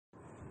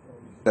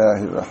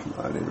اللہ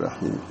الرحمن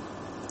الرحیم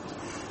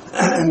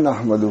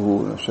نحمدہ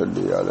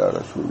ونصلی علی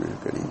رسول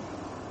الکریم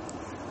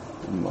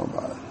اما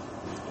بعد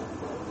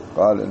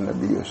قال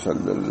النبی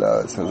صلی اللہ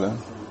علیہ وسلم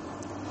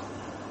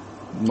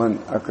من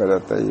اکل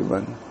طیبا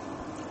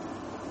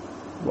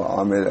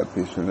وعمل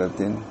فی سنۃ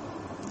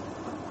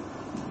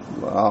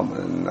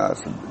وآمن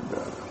الناس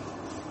بالبر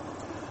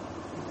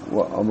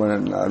وآمن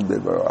الناس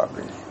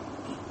ببواقع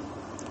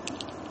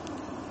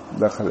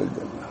دخل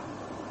الجنہ.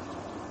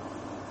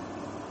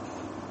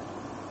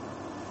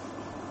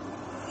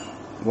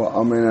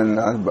 وآمن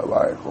الناس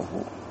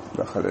ببواقعہ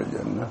دخل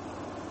الجنہ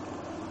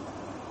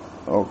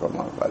او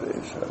کما قال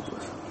اشراق.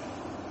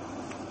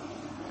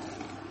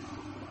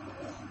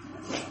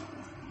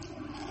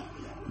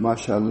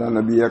 ماشاء اللہ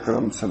نبی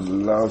اکرم صلی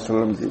اللہ علیہ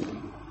وسلم کی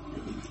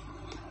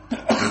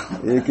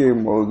ایک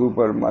موضوع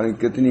پر ہماری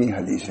کتنی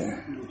حدیثیں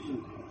ہیں.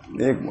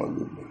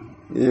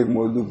 ایک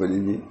موضوع پر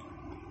لیجیے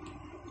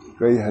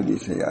کئی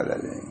حدیثیں یاد آ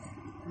جائیں گی.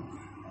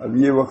 اب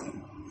یہ وقت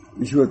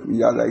اس وقت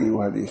یاد آئے گی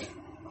وہ حدیث،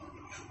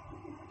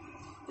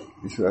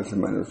 اس وجہ سے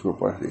میں نے اس کو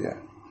پڑھ لیا.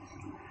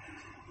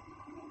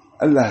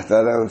 اللہ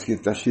تعالیٰ اس کی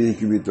تشریح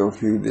کی بھی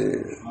توفیق دے،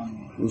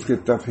 اس کے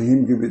تفہیم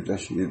کی بھی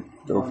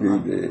توفیق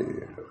دے.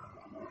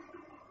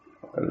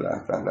 اللہ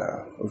تعالیٰ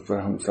اس پر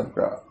ہم سب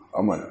کا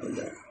عمل ہو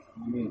جائے.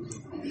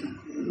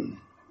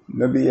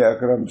 نبی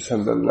اکرم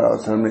صلی اللہ علیہ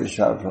وسلم نے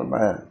ارشاد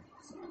فرمایا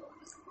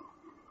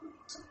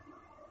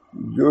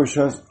جو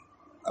شخص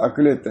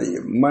اکل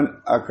طیب من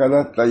اکل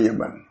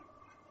طیبا،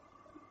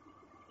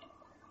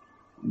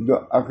 جو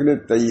اکل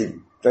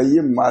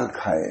طیب مال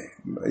کھائے،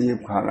 طیب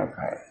کھانا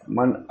کھائے،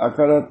 من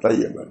اکل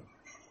طیبا،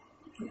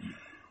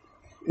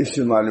 اس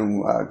سے معلوم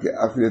ہوا کہ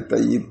اکل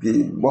طیب کی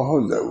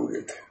بہت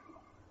ضرورت ہے.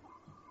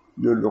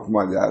 جو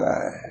لقمہ جا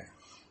رہا ہے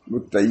وہ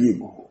طیب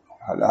ہو،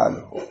 حلال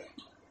ہو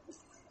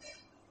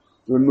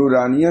تو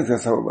نورانیت کا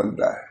سبب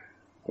بنتا ہے،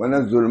 ورنہ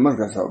ظلمت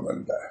کا سبب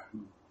بنتا ہے.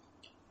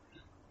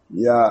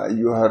 یا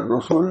ایھا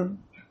الرسل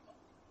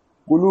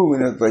کلوا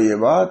من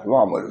الطیبات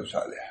واعملوا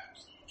صالحا،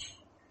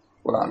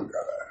 قرآن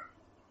کہہ رہا ہے.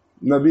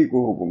 نبی کو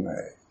حکم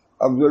ہے،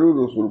 افضل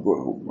الرسول کو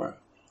حکم ہے.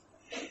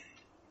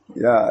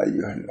 یا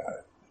ایھا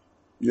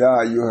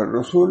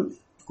الرسل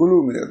کلوا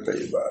من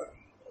الطیبات،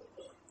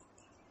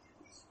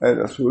 اے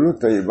رسول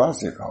طیبات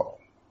سے کھاؤ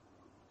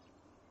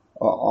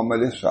اور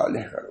عمل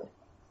صالح کرو.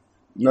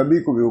 نبی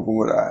کو بھی حکم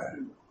ہو رہا ہے.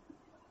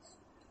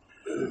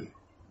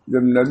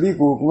 جب نبی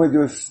کو حکم ہے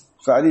جو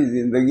ساری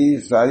زندگی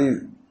ساری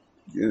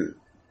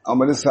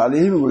عمل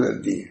صالح میں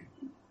گزرتی ہے،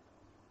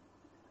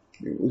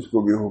 اس کو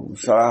بھی حکم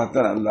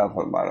صراحتاً اللہ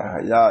فرما رہا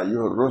ہے یا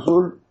ایھا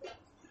الرسول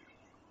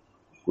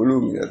کلوا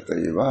من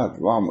الطیبات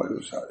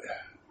واعملوا صالحا.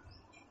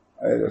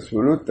 اے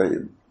رسول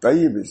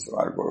طیب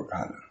استعمال کرو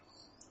کھانا،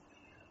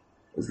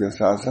 اس کے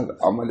ساتھ ساتھ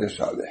عمل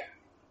صالح.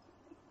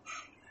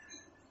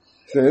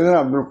 سیدنا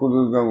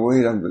عبدالقدوس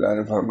وہی رحمۃ اللہ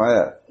نے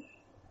فرمایا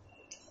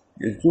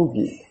کہ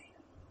چونکہ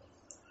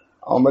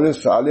عمل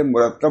صالح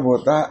مرتب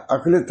ہوتا ہے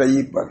اکل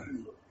طیب پر،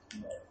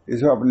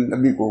 اس میں اپنے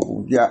نبی کو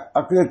حکم کیا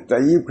اکل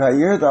طیب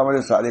کھائیے تو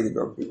عمل صالح کی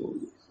توفیق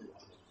ہوگی.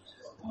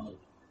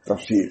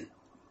 تفسیر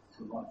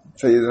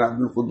سیدنا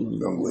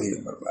عبدالقدوس وہی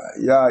نے فرمایا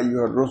یا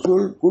ایھا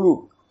الرسول کلوا،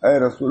 اے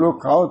رسولو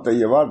کھاؤ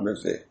طیبات میں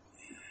سے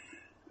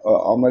اور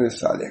عمل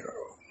صالح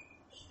کرو.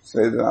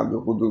 سیدنا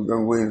عبدالقدوس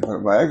وہی نے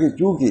فرمایا کہ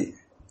چونکہ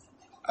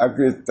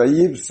اکل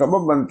طیب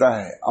سبب بنتا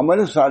ہے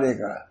عمل صالح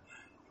کا،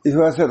 اس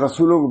وجہ سے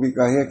رسولوں کو بھی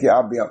کہا کہ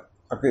آپ بھی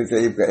اکل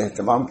طیب کا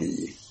اہتمام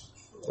کیجیے.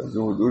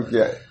 جو حضور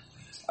کیا ہے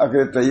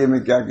اکل طیب میں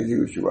کیا کسی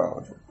کو شبہ ہو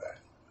سکتا ہے.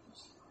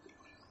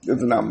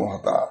 اتنا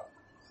محتاط.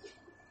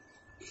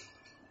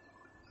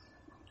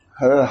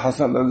 حضرت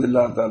حسن رضی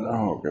اللہ تعالیٰ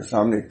عنہ کے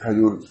سامنے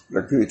کھجور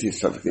رکھی ہوئی تھی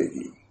صدقے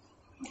کی،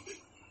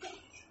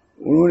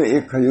 انہوں نے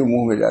ایک کھجور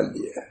منہ میں ڈال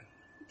دیا،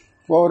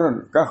 فوراً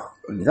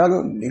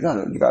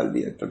نکال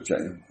دیا. تب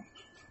چاہیے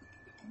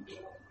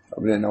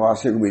اپنے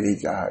نواسے کو بھی نہیں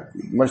چاہا کہ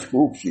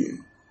مشکوک چیز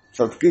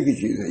صدقے کی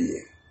چیز ہے یہ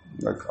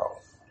نہ کھاؤ.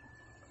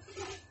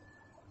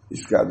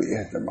 اس کا بھی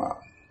اہتمام.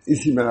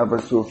 اسی بنا پر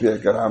صوفیہ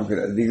کرام کے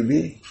نزدیک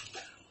بھی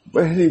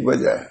پہلی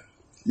وجہ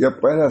یا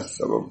پہلا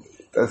سبب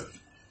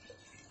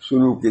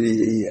سلوک کے لیے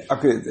یہی ہے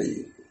اکل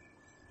طیب.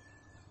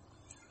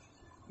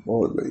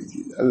 بہت بڑی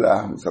چیز. اللہ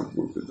ہم سب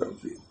کو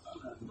توفیق.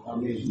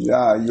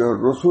 یا ایھا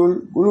الرسول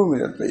کلوا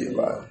من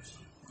الطیبات،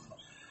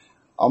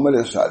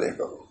 عمل صالح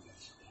کرو.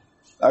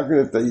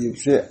 اکل طیب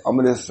سے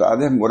عمل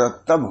صالح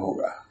مرتب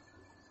ہوگا.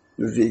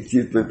 جیسے ایک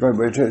چیز پہ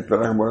بیٹھے اس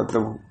پر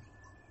مرتب ہو.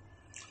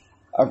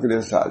 اکل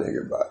صالح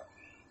کے بعد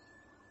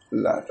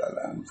اللہ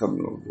تعالیٰ ہم سب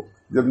لوگوں کو،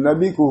 جب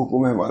نبی کو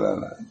حکم ہے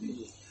مولانا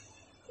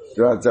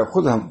چنانچہ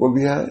خود ہم کو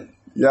بھی ہے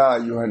یا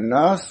ایھا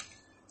الناس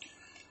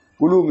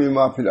کلوا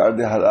مما فی الارض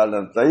حلالا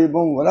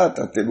طیبا ولا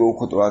تتبعوا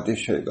خطوات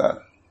الشیطان.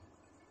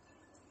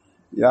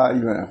 یا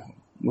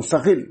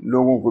مستقل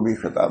لوگوں کو بھی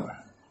خطاب ہے.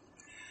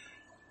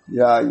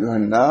 یا ایھا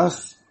الناس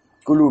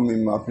کلوا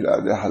مما فی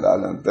الارض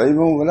حلالا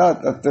طیبا ولا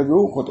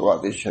تتبعوا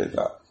خطوات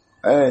الشیطان.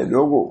 اے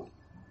لوگو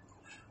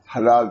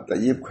حلال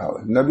طیب کھاؤ.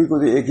 نبی کو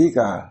تو ایک ہی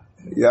کہا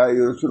یا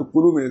رسول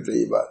کلوا من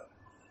الطیبات،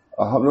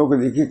 اور ہم لوگ کو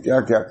دیکھیے کیا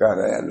کیا کہہ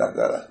رہے ہیں اللہ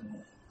تعالیٰ.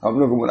 ہم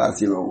لوگ کو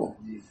مناسب ہو وہ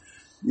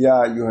یا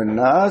ایھا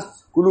الناس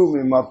کلوا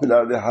مما فی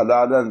الارض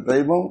حلالا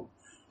طیبا،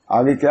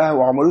 آگے کیا ہے؟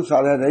 وعملوا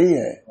صالحا نہیں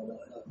ہے،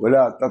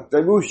 ولا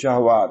تتبعوا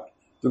الشہوات،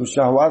 تم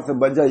شہوات سے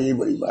بچ جاؤ، یہی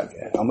بڑی بات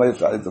ہے. عمل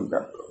صالح تم کیا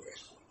کرو گے؟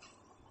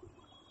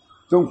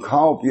 تم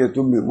کھاؤ پیو،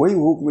 تم بھی وہی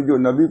حکم جو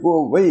نبی کو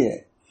وہی ہے،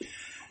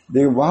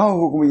 لیکن وہاں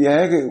حکم یہ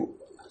ہے کہ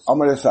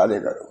عمل صالح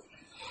کرو.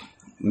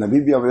 نبی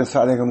بھی عمل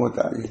صالح کا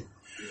محتاج ہے.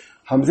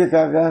 ہم سے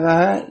کیا کہنا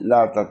ہے؟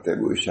 لا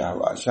تتبعوا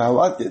الشہوات،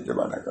 شہوات کی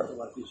اتباع نہ کرو.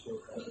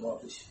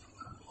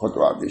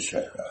 خطوات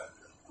الشیطان،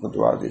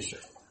 خطوات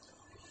الشیطان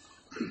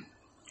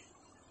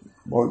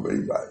بہت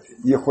بڑی بات ہے.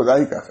 یہ خدا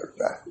ہی کر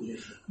سکتا ہے.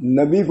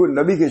 نبی کو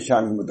نبی کے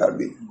شان کے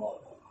مطابق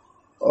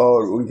اور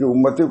ان کی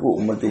امتوں کو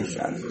امت کی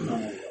شان میں.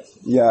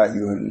 یا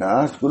ایھا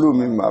الناس کلوا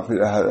مما فی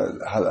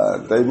الارض حلالا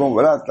طیبا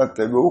ولا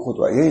تتبعوا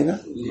خطوات، یہی نا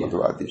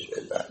خطوات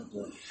الشیطان.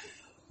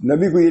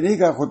 نبی کو یہ نہیں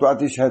کہا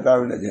خطوات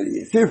الشیطان نہ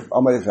چلیے، صرف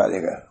عمل صالح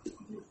کا.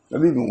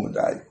 نبی بھی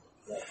محتاج،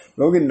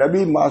 کیونکہ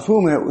نبی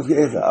معصوم ہے. اس کے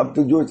اب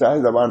تو جو چاہے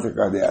زبان سے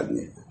کہہ دے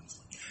آدمی.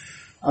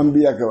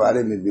 انبیاء کے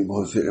بارے میں بھی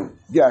بہت سے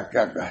کیا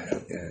کیا کہہ رہے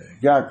ہیں،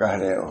 کیا کہہ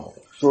رہے ہو،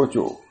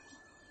 سوچو.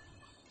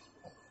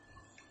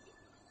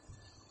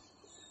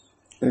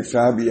 ایک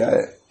صحابی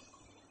آئے،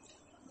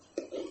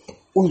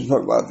 اس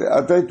فرماتے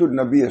اتیت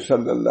النبی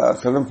صلی اللہ علیہ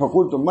وسلم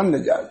فقلت من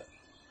نجات،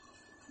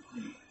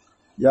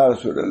 یا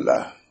رسول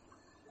اللہ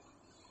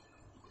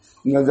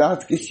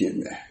نجات کس چیز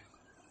میں ہے؟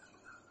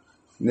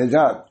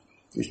 نجات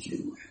کس چیز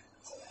میں؟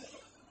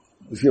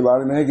 اس کے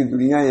بارے میں ہے کہ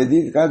دنیا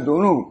جدید کا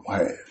دونوں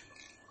ہے.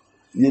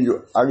 یہ جو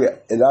آگے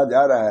علاج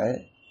آ رہا ہے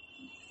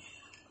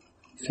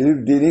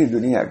صرف دینی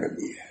دنیا کا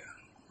بھی ہے،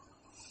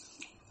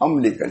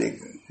 عملی کرے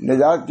گا.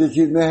 نجات کس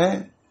چیز میں ہے؟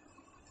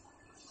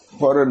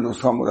 فوراً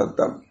نسخہ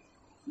مرتب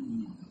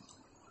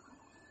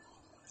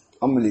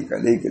عملی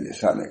کرے کے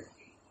لسانے کا.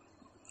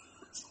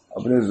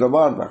 اپنے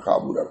زبان پر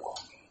قابو رکھو.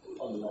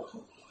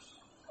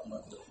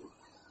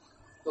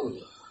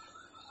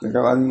 لیکن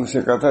آدمی مجھ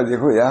سے کہتا ہے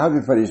دیکھو یہاں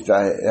بھی فرشتہ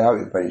ہے، یہاں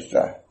بھی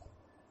فرشتہ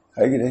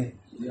ہے کہ نہیں؟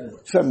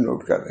 سب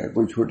نوٹ کر رہے ہیں،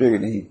 کوئی چھوٹے گی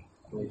نہیں،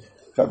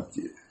 سب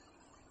چیز.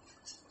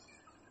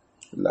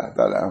 اللہ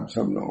تعالیٰ ہم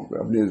سب لوگوں کو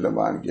اپنی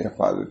زبان کی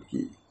حفاظت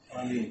کی،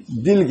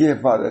 دل کی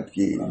حفاظت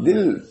کی.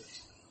 دل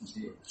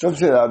سب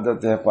سے زیادہ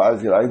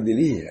حفاظت کی دل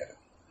ہی ہے.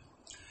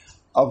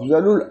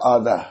 افضل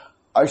العادہ،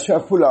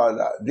 اشرف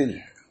العادہ دل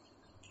ہے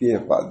کی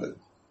حفاظت.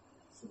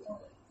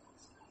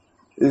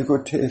 اس کو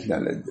ٹھیس نہ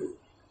لگ دو،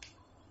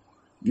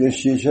 یہ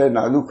شیشہ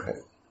نازک ہے.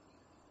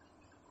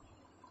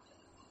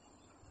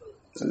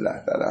 اللہ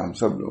تعالی ہم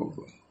سب لوگوں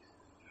کو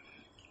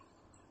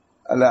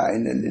اللہ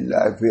ان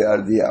للہ فی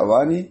ارضی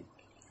اوانی،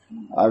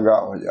 آگاہ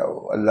ہو جاؤ.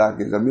 اللہ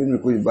کی زمین میں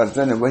کچھ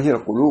برتن ہے، وہی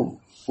قلوب.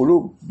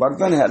 قلوب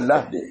برتن ہے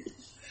اللہ کے.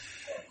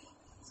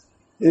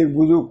 ایک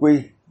بزرگ کوئی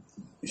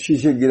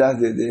شیشے گلاس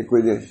دے دے،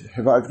 کوئی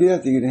حفاظت کی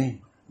جاتی کہ نہیں؟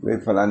 وہی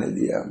فلاں نے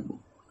دیا ہم کو.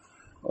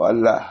 اور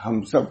اللہ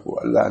ہم سب کو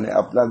اللہ نے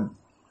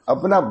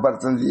اپنا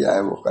برتن دیا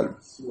ہے، وہ قلب،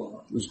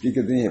 اس کی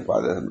کتنی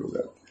حفاظت ہم لوگ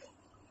کرتے ہیں.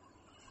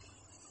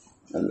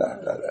 اللہ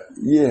تعالیٰ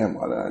یہ ہے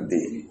مولانا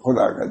دین،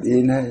 خدا کا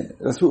دین ہے.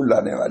 رسول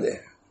لانے والے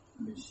ہیں،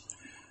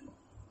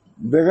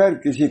 بغیر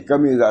کسی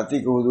کمی ذاتی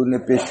کو حضور نے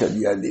پیش کر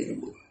دیا دین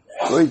کو،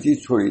 کوئی چیز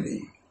چھوڑی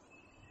نہیں.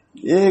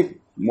 ایک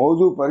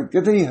موضوع پر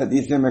کتنی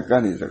حدیثیں میں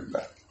کہہ نہیں سکتا.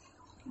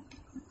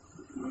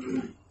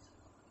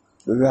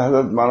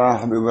 حضرت مولانا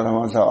حبیب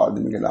الرحمان صاحب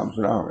آدمی کے نام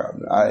سنا ہوگا آپ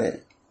نے. آئے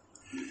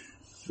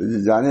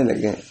تو جانے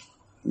لگے،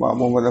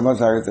 محمد احمد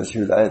صاحب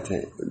تشریف لائے تھے،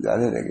 تو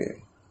جانے لگے.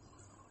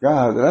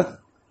 کہا حضرت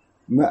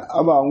میں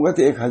اب آؤں گا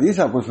تو ایک حدیث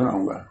آپ کو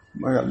سناؤں گا.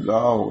 میں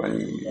اللہ ہوگا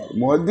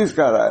محدث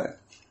کہہ رہا ہے.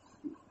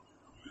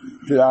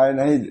 پھر آئے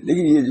نہیں،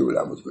 لیکن یہ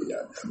جملہ مجھ کو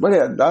یاد ہے، بڑے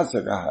انداز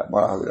سے کہا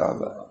بڑا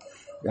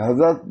کہ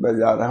حضرت میں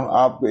جا رہا ہوں،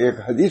 آپ کو ایک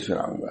حدیث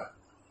سناؤں گا.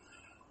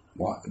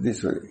 وہ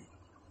حدیث ہوئی.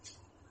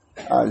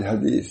 آج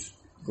حدیث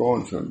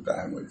کون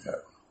سنتا ہے مجھ سے؟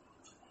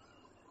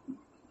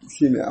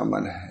 اسی میں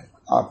امن ہے،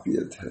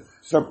 عافیت ہے،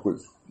 سب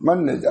کچھ.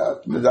 من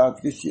نجات،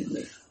 نجات کس چیز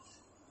میں؟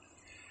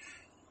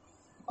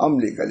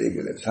 عملی کرے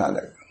کے لسان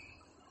ہے.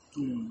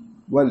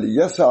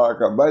 وَلْيَسْعَ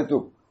کا بیت،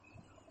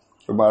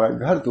 تمہارا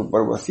گھر تو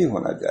پر وسیع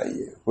ہونا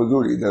چاہیے.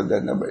 حضور ادھر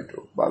ادھر نہ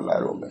بیٹھو،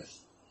 بازاروں میں،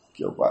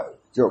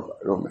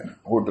 چوپاروں میں،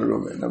 ہوٹلوں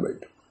میں نہ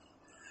بیٹھو.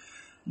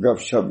 گپ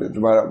شپ میں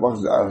تمہارا وقت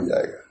ضائع ہو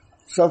جائے گا.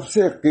 سب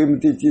سے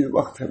قیمتی چیز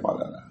وقت ہے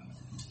مولانا،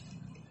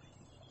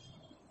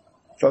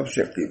 سب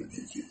سے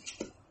قیمتی چیز،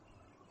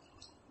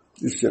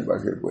 اس سے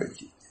بڑھ کے کوئی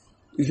چیز.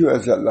 اسی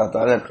وجہ سے اللہ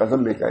تعالیٰ نے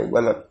قسم بھی کہی،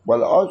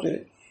 وَالْعَصْرِ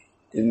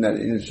إِنَّ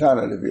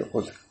الْإِنسَانَ لَفِي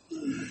خُسْرٍ.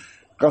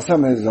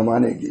 قسم ہے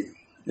زمانے کی،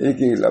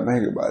 ایک ایک لمحے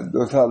کے بعد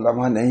دوسرا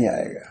لمحہ نہیں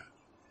آئے گا.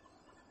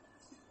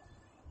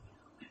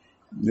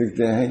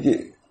 دیکھتے ہیں کہ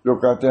لوگ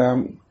کہتے ہیں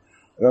ہم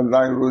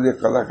رمضان کے روزے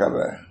قضا کر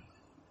رہے ہیں.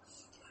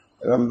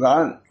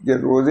 رمضان کے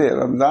روزے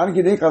رمضان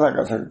کی نہیں قضا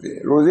کر سکتے،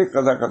 روزے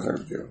قضا کر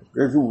سکتے ہو،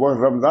 کیونکہ وہ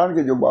رمضان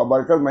کے جو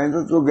بابرکت مہینہ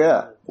تو گیا،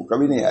 وہ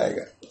کبھی نہیں آئے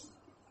گا.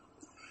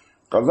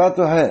 قضا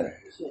تو ہے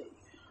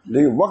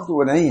لیکن وقت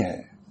وہ نہیں ہے.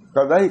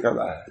 قضا ہی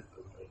قضا ہے.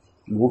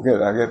 بھوکے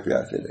رہ گئے،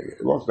 پیاسے لگے،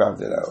 وقت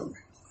آتے رہو گے.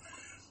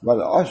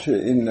 وَالْعَصْرِ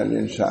إِنَّ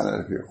الْإِنسَانَ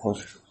لَفِي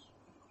خُسْرٍ.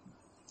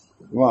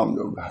 تمام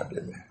لوگ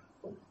گھاٹے میں.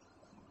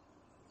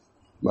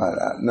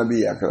 بہرحال نبی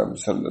اکرم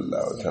صلی اللہ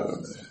علیہ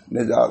وسلم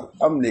نجات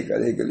عملی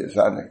کرے کے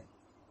لسان ہے.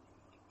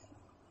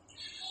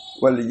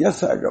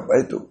 ولیسع کا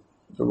بیت،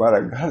 تمہارا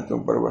گھر تم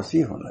پر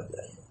وسیع ہونا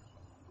چاہیے.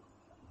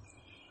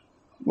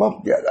 وب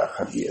کیا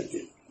خطیت،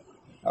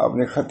 آپ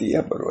نے خطیہ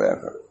پر رویا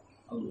کرو.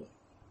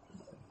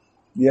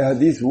 یہ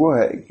حدیث وہ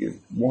ہے کہ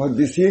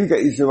محدثین کا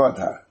اجماع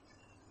تھا.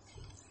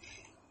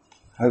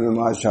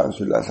 حضرت شاہ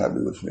رسول اللہ صاحب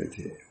بھی اس میں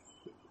تھے.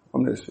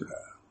 ہم نے سنا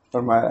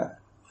فرمایا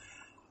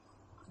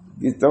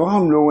کہ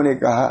تمام لوگوں نے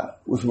کہا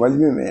اس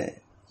مجمع میں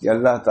کہ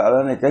اللہ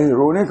تعالیٰ نے کہیں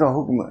رونے کا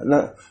حکم،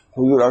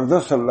 حضور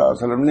اقدس صلی اللہ علیہ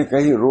وسلم نے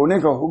کہیں رونے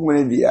کا حکم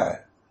نہیں دیا ہے.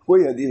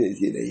 کوئی حدیث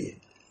ایسی نہیں ہے.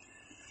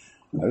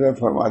 اگر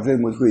فرماتے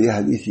مجھ کو یہ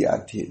حدیث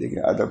یاد تھی، لیکن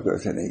ادب تو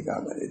ایسے نہیں کہا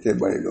میں نے، اتنے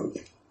بڑے لوگ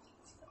تھے.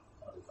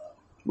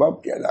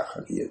 باپ کی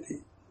علاقت یہ تھی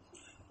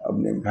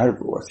اپنے گھر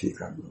کو وسیع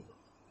کر دو،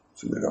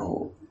 اس میں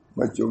رہو.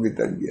 بچوں کی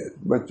تربیت،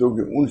 بچوں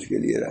کے انس کے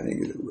لیے رہنے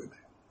کی ضرورت ہے.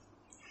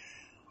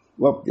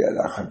 وب کی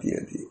علاقت یہ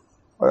تھی.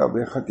 اور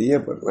اپنے خطیے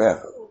پر رویا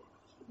کرو.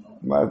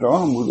 ہمارے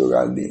تمام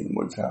بزرگان دین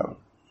مجھ صاحب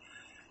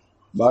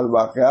بعض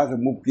واقعات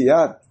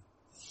مبکیات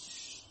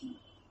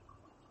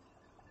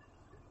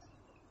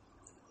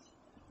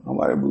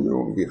ہمارے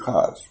بزرگوں کی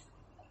خاص.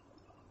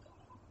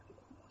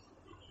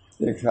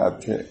 ایک ساتھ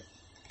تھے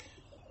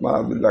مولانا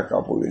عبداللہ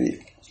کاپوگری،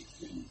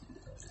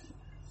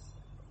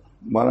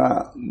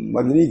 مولانا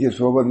مدنی کی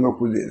صحبت میں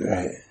کچھ دیر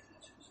رہے.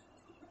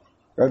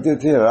 کہتے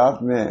تھے رات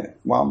میں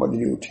وہاں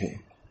مدنی اٹھے،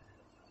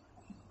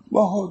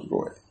 بہت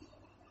روئے.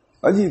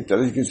 عجیب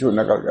طریقے سے وہ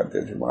نقل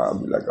کرتے تھے مولانا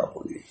عبداللہ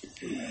کاپوگری.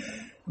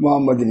 وہاں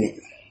مدنی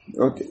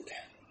روتے تھے.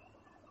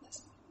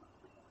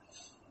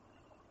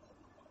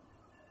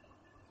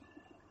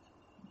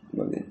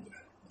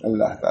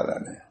 اللہ تعالیٰ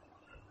نے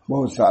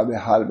بہت صاحب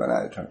حال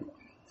بنائے تھے،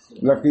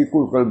 رقیق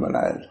القلب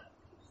بنائے تھے،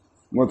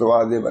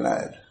 متواضع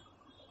بنائے تھے.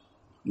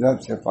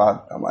 جب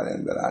صفات ہمارے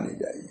اندر آنی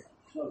چاہیے.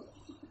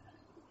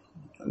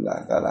 اللہ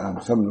تعالیٰ ہم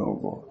سب لوگوں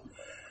کو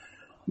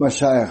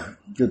مشائخ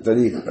کے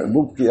طریق پر.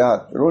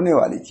 مبکیات رونے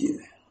والی چیز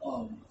ہے.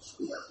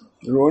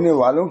 رونے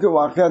والوں کے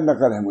واقعات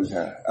نقل ہے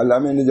مجھے.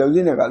 علامہ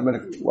نجوزی نے غالباً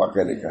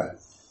واقعہ لکھا ہے.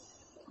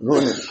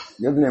 رونے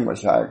جتنے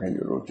مشائخ ہیں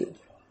جو روتے تھے.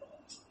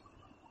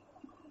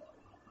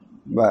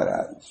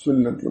 بہرحال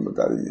سنت کے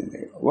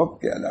مطابق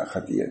وقت کے علا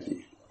خطیتی،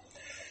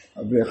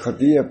 اپنے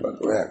خطیے پر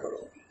رویا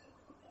کرو.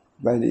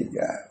 پہلی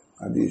کیا ہے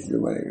حدیث جو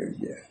میں نے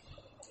کیا ہے،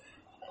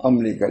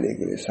 عملی کرے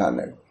کے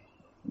لسانک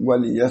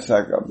ولیسع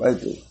کا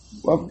بیت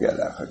وقت کے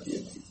علا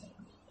خطیتی.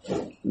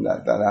 اللہ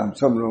تعالیٰ ہم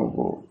سب لوگوں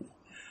کو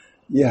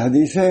یہ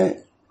حدیثیں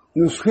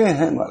نسخے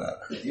ہیں، مولانا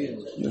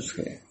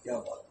نسخے ہیں،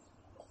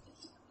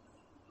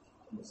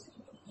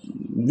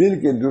 دل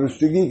کے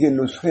درستگی کے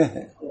نسخے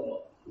ہیں،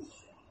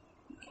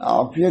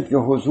 عافیت کے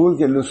حصول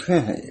کے نسخے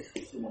ہیں. یہ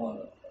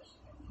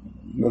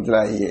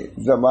بتلائیے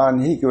زبان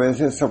ہی کی وجہ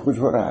سے سب کچھ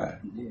ہو رہا ہے.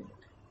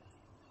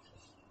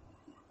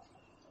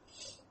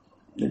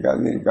 ایک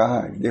آدمی نے کہا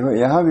دیکھو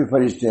یہاں بھی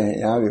فرشتے ہیں،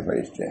 یہاں بھی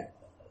فرشتے ہیں.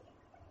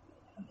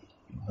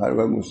 ہر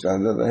وقت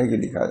مستحضر رہے کہ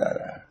لکھا جا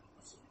رہا ہے.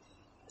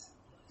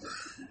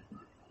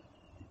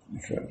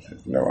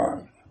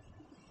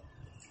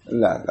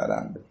 اللہ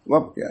تعالیٰ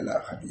وب کے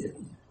علاقہ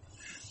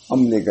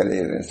عمل کرے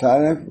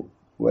رسالہ کو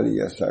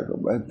ولیسع کو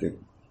بہت.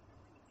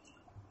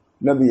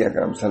 نبی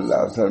اکرم صلی اللہ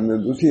علیہ وسلم نے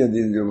دوسری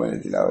حدیث جو میں نے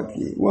تلاوت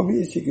کی وہ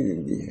بھی اسی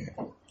قسم کی ہے.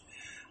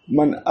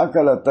 من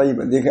اکل طیب،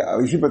 دیکھیں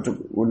اسی پر تو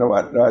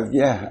راز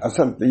کیا ہے.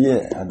 اصل تو یہ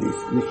حدیث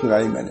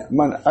سنائی میں نے.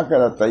 من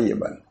اکل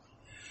طیبا،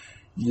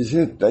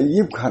 جسے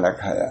طیب کھانا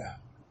کھایا،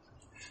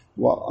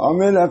 وہ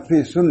عمل فی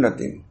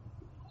سنت،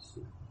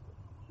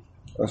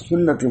 اور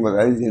سنت کے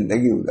مطابق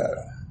زندگی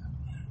گزارا.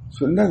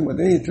 سنت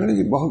مطابق تھوڑی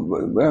سی بہت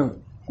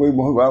کوئی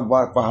بہت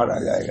بڑا پہاڑ آ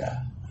جائے گا.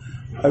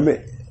 ابھی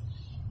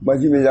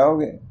مسجد میں جاؤ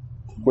گے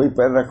کوئی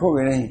پیر رکھو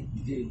گے نہیں،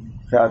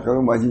 کیا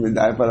کرو مسجد میں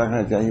دائیں پر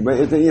رکھنا چاہیے.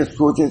 بھائی اتنا یہ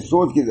سوچ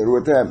کی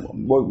ضرورت ہے.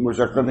 بہت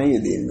مشقت نہیں ہے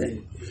دین میں،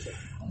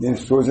 لیکن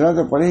سوچنا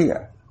تو پڑے گا.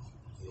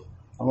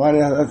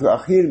 ہمارے حضرت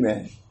اخیر میں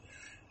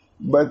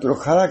بیت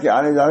الخلا کے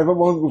آنے جانے پر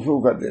بہت گفتگو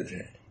کرتے تھے.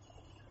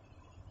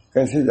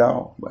 کیسے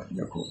جاؤ؟ بس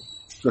دیکھو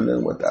سننے کے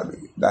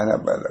مطابق دائیں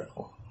پیر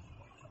رکھو،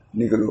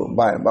 نکلو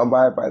بائیں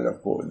پیر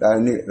رکھو،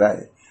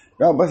 دائیں.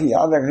 بس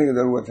یاد رکھنے کی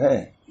ضرورت ہے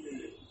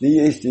کہ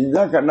یہ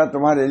استنجا کرنا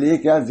تمہارے لیے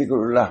کیا ذکر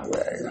اللہ ہو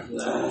جائے گا.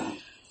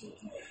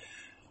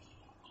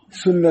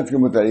 سنت کے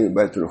مطابق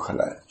بیت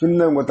الخلا، سنت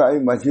کے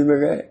مطابق مسجد میں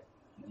گئے.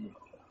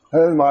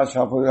 حضرت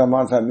صاحب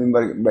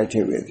ممبر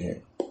بیٹھے ہوئے تھے.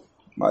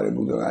 ہمارے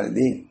بزرگان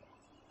دین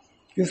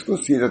کس کو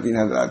سیرت ان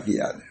حضرات کی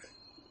یاد ہے؟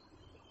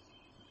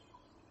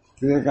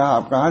 کسی نے کہا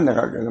آپ کہاں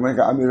نقل کرتے؟ میں نے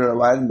کہا امیر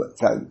روایت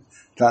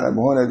سارا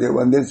بہن ہے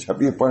دیوبندی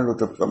چھپی پڑھ لو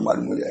تب سب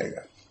معلوم ہو جائے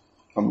گا.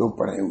 ہم لوگ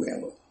پڑھے ہوئے ہیں.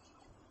 وہ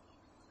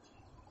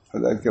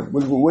حضرت کے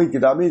ملک کو وہی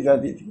کتابیں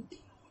جاتی تھی.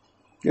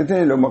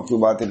 کتنے لوگ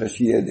مکتوبات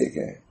رشیدہ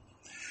دیکھے ہیں.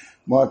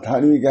 وہاں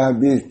تھانوی کے یہاں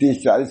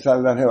 20-30-40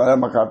 سال رہنے والا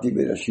مکاتب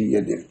رشیدہ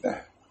دیکھتا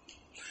ہے.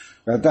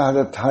 کہتا ہے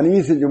حضرت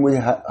تھانوی سے جو مجھے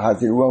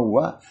حاصل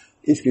ہوا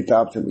اس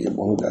کتاب سے مجھے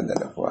بہت زیادہ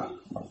رکھوا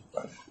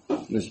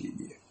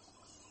رشیدہ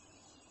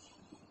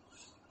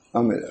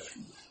ہمیں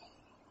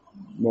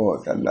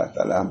بہت. اللہ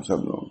تعالیٰ ہم سب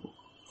لوگوں کو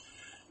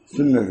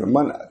سننے کا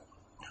من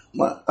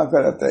من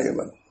اکل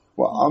طیبا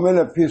وعمل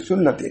فی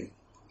سنت،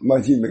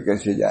 مسجد میں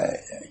کیسے جایا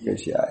جائے،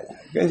 کیسے آیا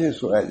جائے، کیسے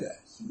سویا جائے،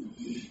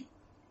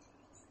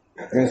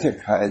 کیسے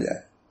کھایا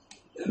جائے،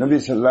 نبی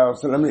صلی اللہ علیہ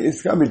وسلم نے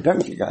اس کا بھی ڈھنگ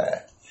سکھایا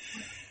ہے۔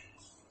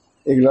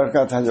 ایک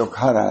لڑکا تھا جو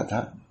کھا رہا تھا،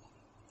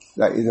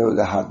 ادھر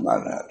ادھر ہاتھ مار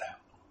رہا تھا،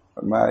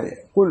 فرمایا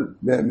کل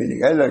بے مینی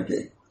گئے لڑکے،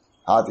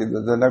 ہاتھ ادھر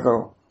ادھر نہ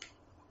کرو،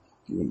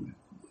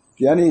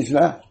 کیا نہیں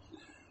اصلاح؟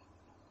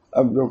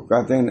 اب لوگ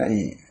کہتے ہیں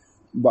نہیں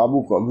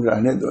بابو کو ابھی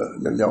رہنے دو،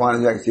 جب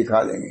جوان جا کے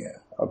سکھا دیں گے،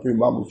 اور پھر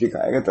بابو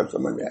سکھائے گا تب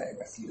سمجھ میں آئے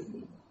گا،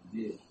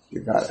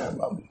 سکھا رہا ہے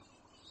بابو،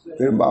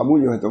 پھر بابو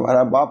جو ہے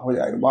تمہارا باپ ہو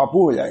جائے گا،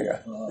 باپو ہو جائے گا۔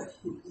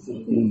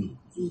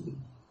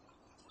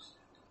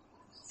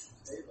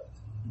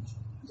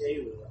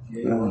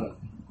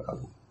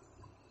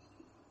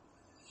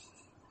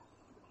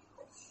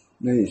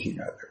 نہیں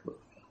سکھاتا کوئی،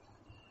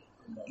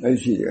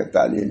 ایسی جگہ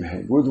تعلیم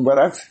ہے۔ وہ تو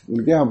برعکس،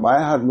 ان کے یہاں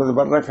بائیں ہاتھ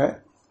متبرک ہے،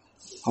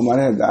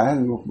 ہمارے یہاں دائیں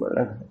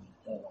متبرک ہے۔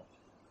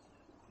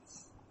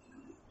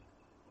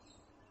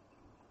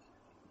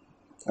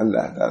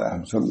 اللہ تعالیٰ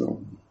ہم سب لوگ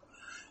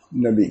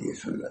نبی کی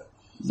سنت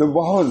تو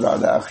بہت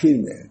زیادہ اخیر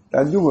میں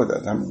تعجب ہوتا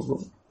تھا ہم لوگ کو،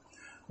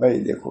 بھائی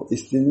دیکھو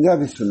استنجا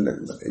بھی سنت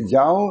بتے،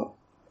 جاؤ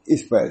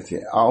اس پیر سے،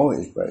 آؤ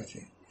اس پیر سے،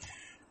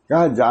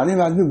 کہا جانے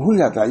میں آدمی بھول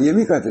جاتا ہے، یہ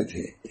بھی کہتے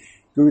تھے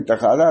کیونکہ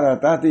تقاضا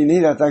رہتا ہے تو یہ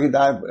نہیں رہتا کہ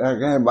دائیں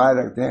رکھتے ہیں بائیں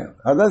رکھتے ہیں۔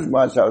 حضرت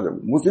بادشاہ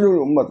مسلم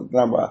امت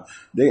اتنا بڑا،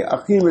 لیکن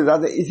اخیر میں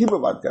زیادہ اسی پہ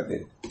بات کرتے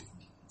تھے۔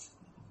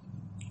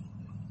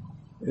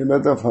 یہ میں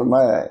تو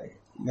فرمایا ہے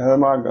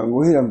حضرت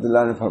گنگوہی رحمۃ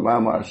اللہ نے فرمایا،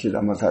 مرشد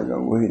احمد صاحب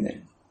گنگوہی نے،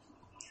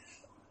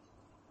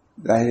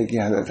 ظاہر ہے کہ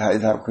حضرت حاجی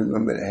صاحب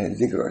خدمت میں رہے،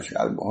 ذکر و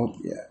اشعار بہت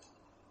کیا،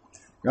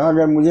 کہا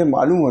اگر مجھے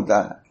معلوم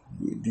ہوتا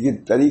کہ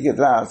طریق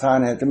اتنا آسان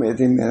ہے تو میں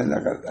اتنی محنت نہ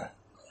کرتا۔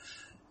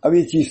 اب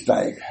یہ چیز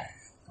لائق ہے،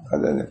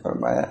 حضرت نے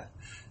فرمایا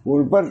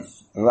ان پر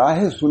راہ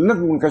سنت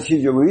منکشف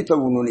جو ہوئی تب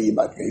انہوں نے یہ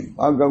بات کہی،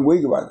 وہاں گنگوئی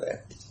کی بات ہے،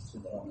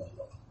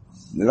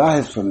 راہ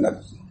سنت،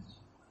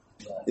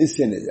 اس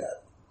سے نجات۔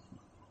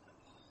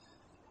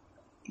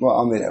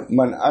 وعمل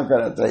من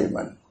اکل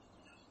طیبا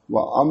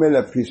وعمل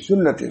فی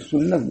سنت،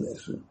 سنت میں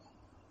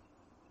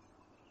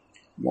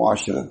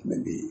معاشرت میں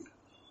بھی،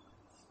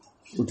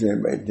 اٹھنے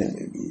بیٹھنے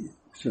میں بھی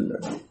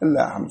سنت۔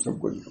 اللہ ہم سب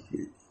کو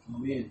توفیق۔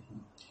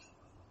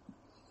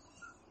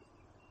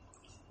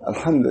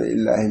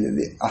 الحمدللہ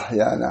الذی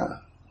احیانا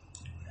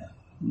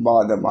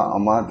بعد ما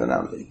اماتنا،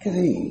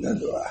 کتنی عمدہ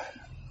دعا ہے۔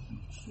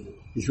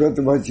 اس وقت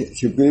بہت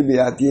چھپکلی بھی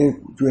آتی ہے،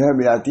 چوہا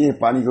بھی آتی ہے،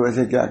 پانی کی وجہ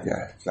سے کیا کیا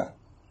ہے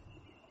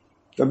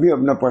تبھی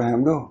اپنا پڑھیں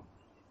ہم لوگ۔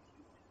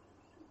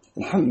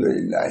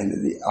 الحمدللہ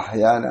الذی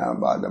احیانا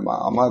بعد ما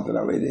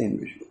اماتنا والیہ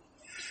النشور،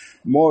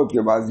 موت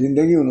کے بعد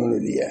زندگی انہوں نے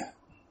دیا ہے۔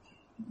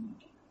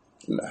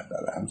 اللہ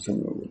تعالیٰ ہم سب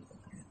لوگوں کو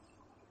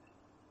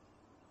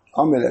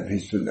عمل فی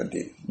سنت۔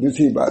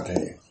 دوسری بات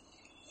ہے،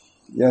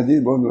 یہ حدیث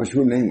بہت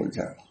مشہور نہیں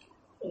مجھے،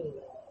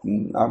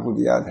 آپ کو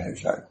یاد ہے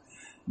شاید،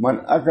 من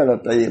اکل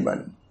طیبا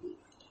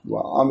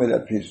وعمل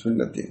فی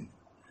سنت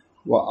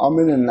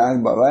وعمل الناس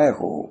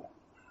بوائقہ،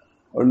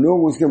 اور لوگ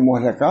اس کے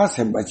مہلکات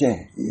سے بچیں۔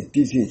 یہ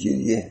تیسری چیز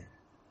یہ ہے،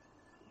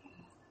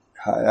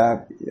 کھایا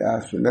یا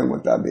سنت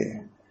مطابق،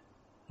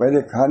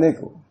 پہلے کھانے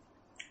کو،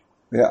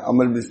 پھر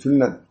عمل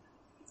بالسنت،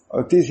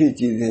 اور تیسری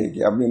چیز ہے کہ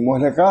اپنے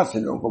مہلکات سے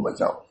لوگوں کو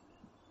بچاؤ۔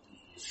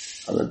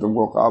 اگر تم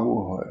کو قابو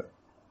ہو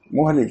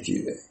مہلک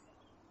چیز ہے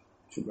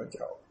سے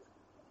بچاؤ،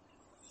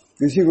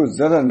 کسی کو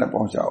ضرر نہ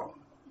پہنچاؤ۔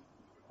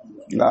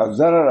 لا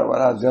ضرر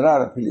ولا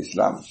ضرار فی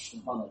الاسلام،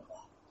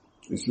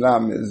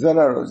 اسلام میں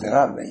ضرر اور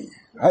ضرار نہیں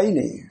ہے ہی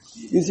نہیں ہے،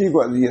 کسی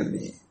کو اذیت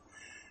نہیں ہے۔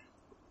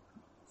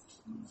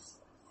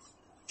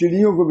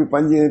 چڑیوں کو بھی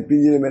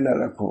پنجرے میں نہ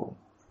رکھو،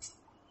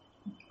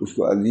 اس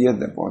کو اذیت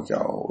نہ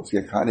پہنچاؤ، اس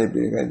کے کھانے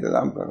پینے کا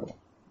انتظام کرو،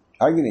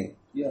 ہے کہ نہیں؟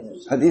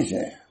 حدیث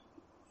ہے۔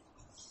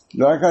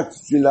 لڑکا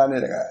چلانے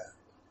لگا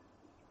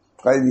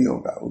قیدیوں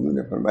کا، انہوں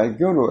نے فرمایا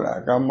کیوں رو رہا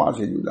ہے؟ کہا ماں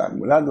سے جدا،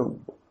 بلا دو ان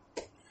کو۔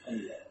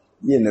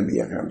 یہ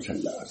نبی اکرم صلی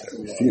اللہ علیہ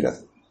وسلم سیرت۔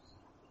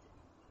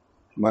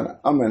 من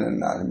امن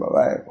الناس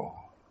بوائق،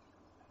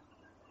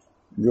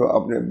 جو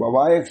اپنے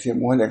بوائق سے،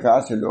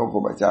 مہلکات سے لوگوں کو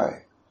بچائے۔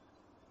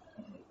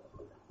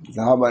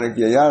 صحابہ نے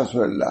کیا یا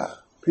رسول اللہ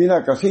فینا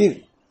کثیر،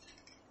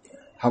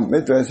 ہم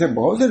میں تو ایسے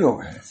بہت سے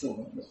لوگ ہیں،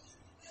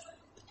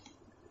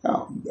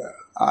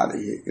 آ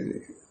رہی ہے کہ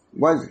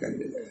وز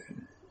کرنے لگے،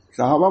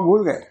 صحابہ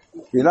بھول گئے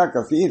فینا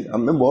کثیر،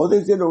 ہم میں بہت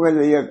ایسے لوگ ہیں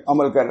جو یہ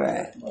عمل کر رہے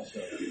ہیں۔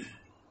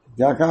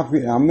 کیا کہا؟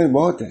 پھر ہم میں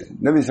بہت ہے۔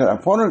 نبی صلی اللہ علیہ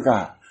وسلم فوراً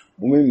کہا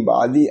من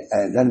بعدی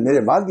ایذن، میرے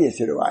بعد بھی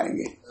ایسے لوگ آئیں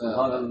گے۔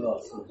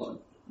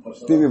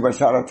 تیری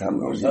بشارت ہم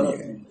لوگ کے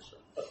لیے،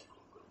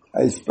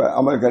 اس پر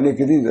عمل کرنے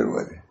کی کتنی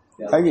ضرورت ہے۔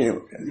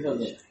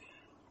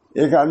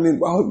 ایک آدمی،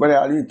 بہت بڑے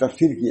آدمی،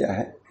 تفسیر کیا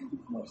ہے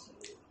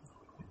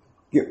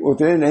کہ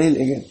اترے نہیں،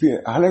 لیکن پھر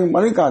حالانکہ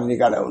من کہاں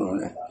نکالا انہوں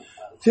نے،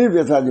 صرف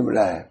ایسا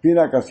جملہ ہے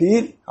فینا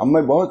کثیر، ہم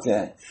میں بہت سے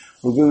ہیں۔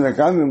 حضور نے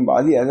کہا من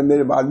بعدی ایذن،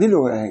 میرے بعد بھی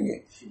لوگ رہیں گے۔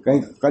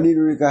 کہیں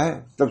قلیل کا ہے،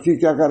 تفسیر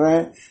کیا کر رہے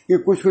ہیں کہ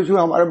کچھ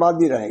ہمارے بعد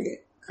بھی رہیں گے۔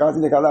 کہاں سے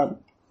نکالا؟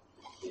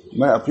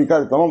 میں افریقہ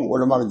کے تمام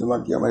علماء کو جمع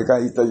کیا، میں نے کہا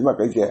یہ ترجمہ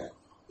کیسے ہے؟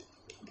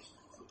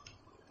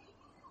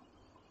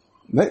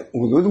 بھائی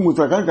حدود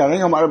متقرر کریں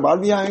گے، ہمارے بعد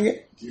بھی آئیں گے.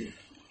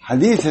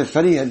 حدیث ہے،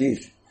 صریح حدیث،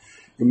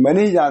 کہ میں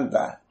نہیں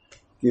جانتا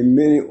کہ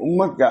میری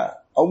امت کا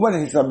اول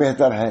حصہ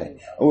بہتر ہے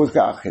اور اس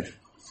کا آخر.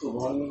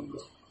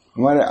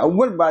 ہمارے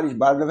اول بارش،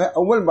 بعد دفعہ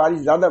اول بارش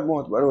زیادہ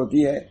معتبر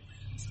ہوتی ہے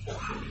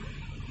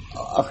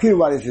اخیر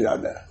بارش سے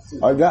زیادہ.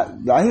 اور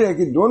ظاہر ہے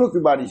کہ دونوں کی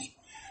بارش،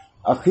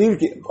 اخیر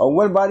کی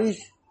اول بارش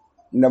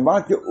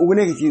نبات کے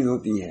اگنے کی چیز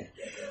ہوتی ہے،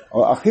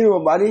 اور اخیر وہ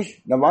بارش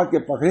نبات کے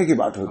پکڑے کی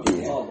بات ہوتی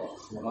ہے.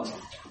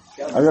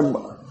 اگر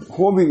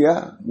ہو بھی گیا،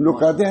 لوگ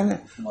کہتے ہیں نا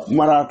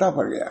مراتا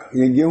پڑ گیا،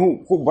 یہ گیہوں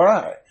خوب بڑا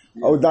ہے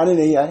اور دانے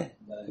نہیں آئے،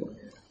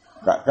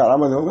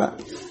 کارآمد ہوگا.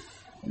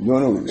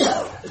 دونوں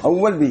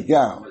اول بھی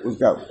کیا اس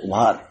کا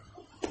ابھار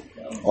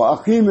اور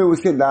اخیر میں اس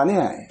کے دانے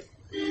آئے،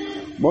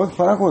 بہت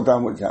فرق ہوتا ہے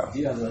مجھے.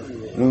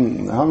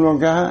 ہم لوگ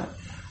کیا ہے،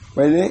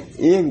 پہلے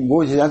ایک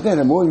بوجھ جاتے ہیں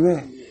نا، بوجھ میں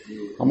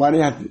ہمارے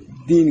یہاں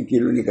 3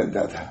 کلو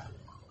نکلتا تھا،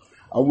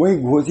 اور وہی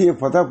گھوسی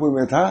فتح پور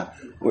میں تھا،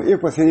 وہ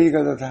 1 پسیری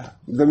نکلتا تھا.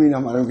 زمین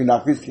ہمارے کی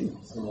ناقص تھی،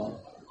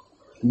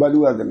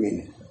 بلوا زمین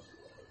ہے،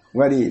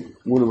 غریب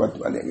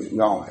غربت والے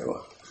گاؤں ہے، وہ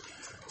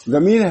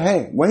زمین ہے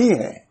وہی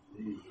ہے،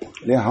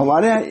 لیکن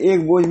ہمارے یہاں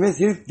ایک بوجھ میں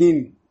صرف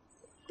 3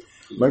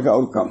 بلکہ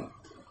اور کم.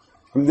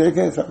 ہم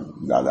دیکھیں سب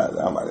دادا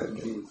ہمارے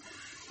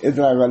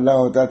اتنا غلہ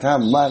ہوتا تھا،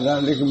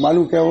 لیکن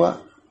معلوم کیا ہوا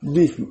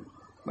 20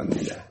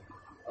 منزل ہے.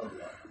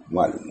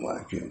 معلوم ہوا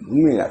کہ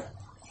میرا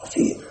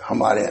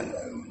ہمارے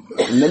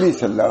نبی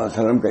صلی اللہ علیہ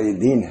وسلم کا یہ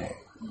دین ہے.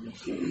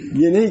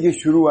 یہ نہیں کہ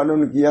شروع والوں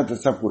نے کیا تو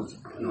سب کچھ،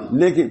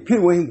 لیکن پھر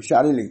وہی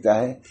شاعر لکھتا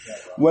ہے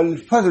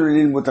والفضل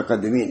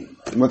للمتقدمین،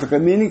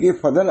 متقدمین کی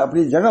فضل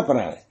اپنی جگہ پر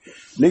ہے،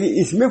 لیکن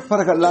اس میں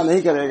فرق اللہ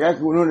نہیں کرے گا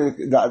کہ انہوں نے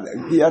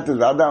کیا تو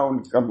زیادہ،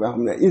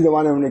 ہم نے اس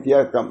زمانے میں ہم نے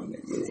کیا کم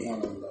نہیں.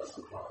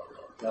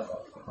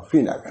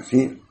 فینا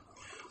کثیر،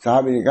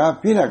 صاحب نے کہا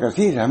فینا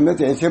کثیر، ہم میں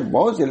تو ایسے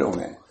بہت سے لوگ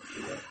ہیں.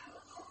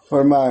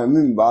 فرمایا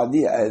من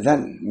بعدی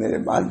ایذن، میرے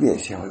بعد بھی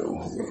ایسے لوگ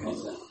ہوں گے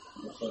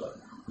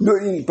جو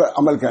ان پر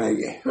عمل کریں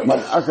گے. من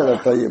اکل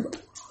طیب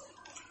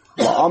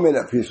وعمل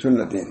فی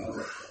سنت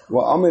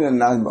وعمل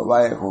الناس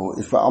بوائقہ،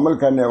 اس پر عمل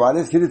کرنے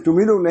والے صرف تم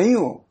ہی لوگ نہیں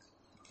ہو،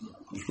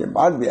 اس کے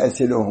بعد بھی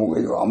ایسے لوگ ہوں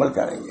گے جو عمل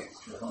کریں گے.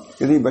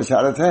 کتنی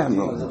بشارت ہے ہم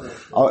لوگ،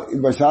 اور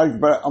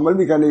بشارت پر عمل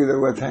بھی کرنے کی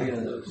ضرورت ہے.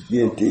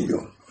 یہ ٹھیک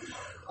ہو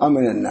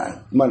امن الناس،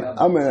 من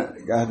امن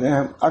کہتے ہیں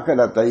ہم اکل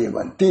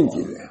طیبا، 3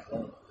 چیزیں،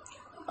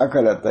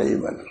 اکل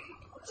طیبا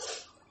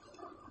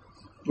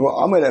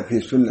وعمل فی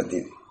سنت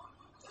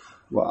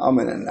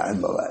وعمل الناس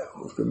بوائقہ،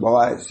 اس کے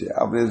بوائق سے،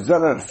 اپنے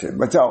ضرر سے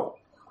بچاؤ،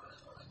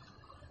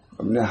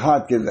 اپنے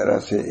ہاتھ کے ضرر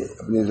سے،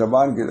 اپنی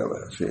زبان کے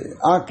ضرر سے،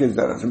 آنکھ کے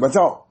ضرر سے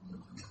بچاؤ.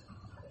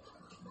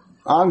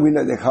 آنکھ بھی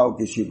نہ دکھاؤ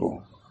کسی کو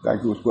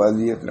تاکہ اس کو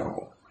اذیت نہ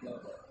ہو.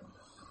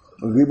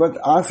 غیبت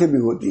آنکھ سے بھی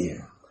ہوتی ہے،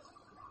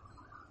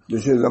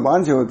 جیسے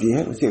زبان سے ہوتی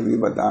ہے، اسے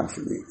غیبت آنکھ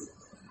سے بھی.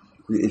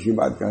 اسی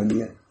بات کہہ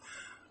دیا.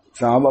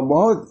 صحابہ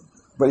بہت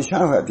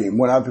پریشان ہوتے،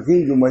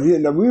 منافقین جو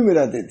مسجد نبوی میں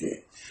رہتے تھے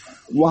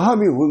وہاں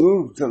بھی حضور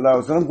صلی اللہ علیہ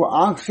وسلم کو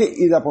آنکھ سے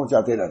ایذا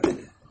پہنچاتے رہتے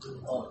تھے،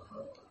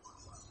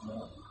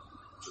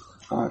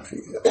 آنکھ سے.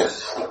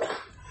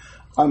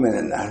 امن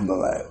اللہ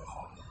بوائقہ،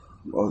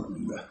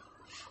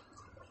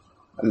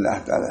 اللہ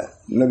تعالیٰ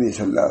نبی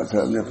صلی اللہ علیہ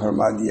وسلم نے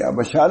فرما دیا،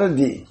 بشارت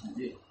دی.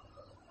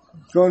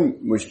 کون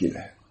مشکل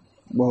ہے؟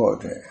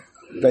 بہت ہے.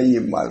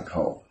 طیب مال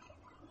کھاؤ،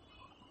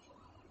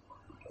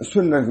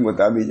 سنت کے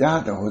مطابق جہاں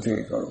تک ہو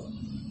سکے کرو.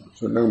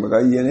 سنت کے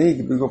مطابق یہ نہیں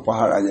کہ بالکل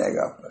پہاڑ آ جائے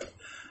گا آپ پر.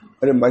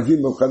 ارے مسجد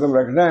میں قدم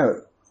رکھنا ہے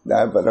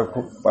دائیں پر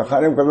رکھو،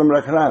 پخانے میں قدم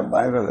رکھنا ہے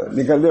بائیں پر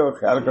نکل دے اور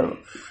خیال کرو.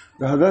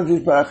 تو حضرت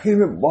اس پر آخر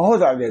میں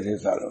بہت آگے تھے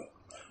سالوں.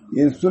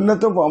 ان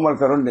سنتوں پر عمل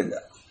کرو، لے جا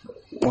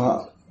وہاں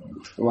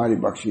تمہاری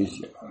بخشش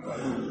سے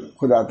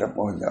خدا تک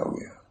پہنچ جاؤ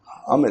گے.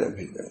 عمل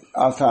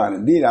آسان ہے،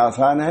 دین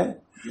آسان ہے،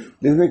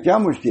 جس میں کیا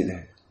مشکل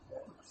ہے.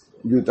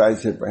 جوتا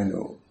سے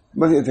پہنو،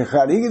 بس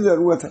اتخاری کی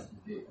ضرورت ہے.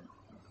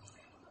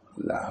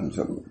 اللہ ہم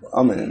سب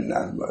امن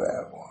الناس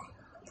بوائقہ،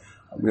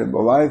 اپنے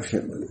بوائق سے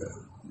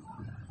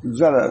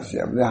ذرا سے،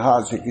 اپنے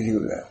ہاتھ سے کسی کو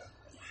ذرا،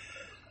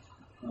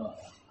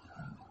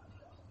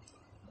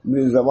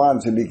 اپنی زبان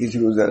سے بھی کسی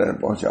کو ضرر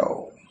پہنچاؤ،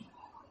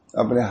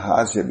 اپنے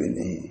ہاتھ سے بھی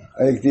نہیں.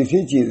 ایک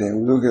تیسری چیز ہے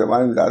اردو کی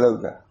زبان میں زیادہ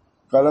ہوتا ہے،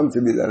 قلم سے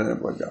بھی ضرر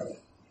پہنچاؤ.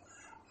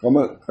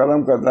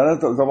 قلم کا ضرر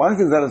تو زبان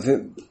کے ضرر سے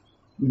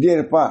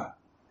دیر پا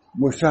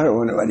مشتہر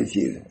ہونے والی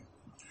چیز ہے.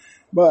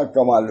 بڑا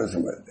کمال جو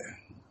سمجھتے ہیں.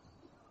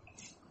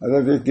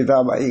 حضرت ایک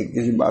کتاب آئی،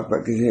 کسی بات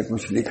پر کسی نے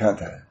کچھ لکھا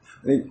تھا،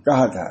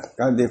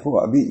 کہا دیکھو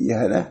ابھی یہ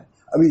ہے نا،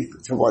 ابھی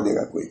چھپا دے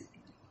گا کوئی.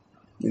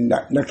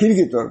 نکیر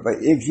کے طور پر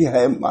ایک ہی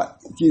ہے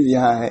چیز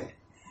یہاں ہے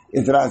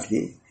اعتراض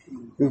کی،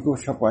 اس کو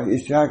چھپا.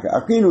 اس طرح کے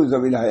عقیل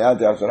ذوی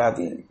الحیات اثرات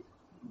ہیں،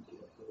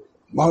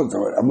 بہت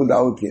ابو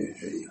داؤد کے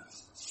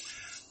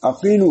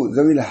عقیل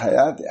ذوی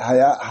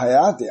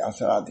الحیات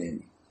اثرات ہیں.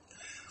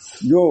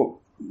 جو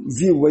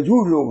ذی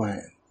وجوہ لوگ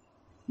ہیں،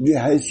 ذی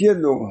حیثیت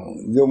لوگ ہوں،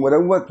 جو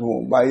مروت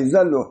ہوں،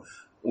 باعزت لوگ،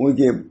 ان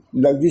کے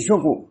لغزشوں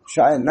کو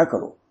شائع نہ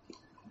کرو.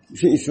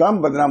 اسے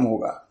اسلام بدنام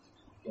ہوگا،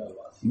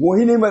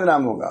 وہی نہیں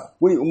بدنام ہوگا،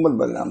 پوری امت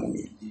بدنام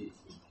ہوگی.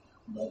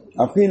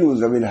 عقیل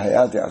ذوی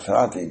الحیات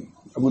اثرات ہیں،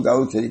 ابو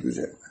داؤد شریف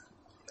سے.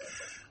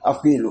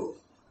 عقیل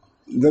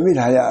ضمیر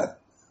حیات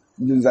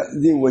جو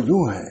ذی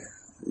وجوہ ہیں،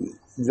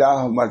 ذا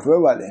مرتبے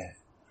والے ہیں،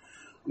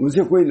 ان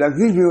سے کوئی لفظ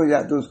بھی ہو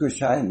جائے تو اس کو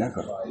شائع نہ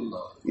کرو.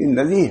 یہ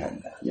نبی ہے،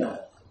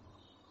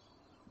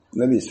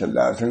 نبی صلی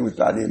اللہ علیہ وسلم کی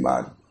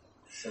تعلیمات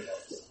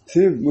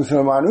صرف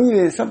مسلمانوں کے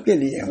لیے، سب کے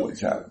لیے ہے. مول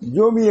صاحب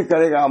جو بھی یہ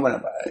کرے گا عمل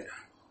پائے گا.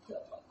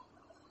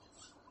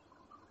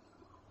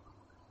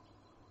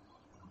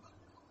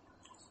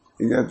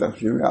 ادھر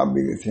تفسیر میں آپ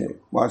بھی گئے تھے،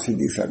 وہاں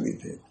صدیق صاحب بھی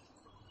تھے.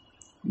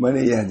 میں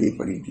نے یہ حدیث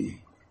پڑھی تھی،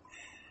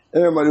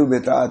 اعملوا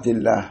بطاعت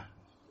اللہ.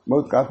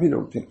 بہت کافی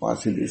لوگ تھے،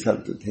 5 صدیق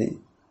صاحب تو تھے.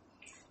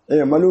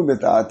 اعملوا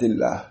بطاعت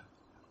اللہ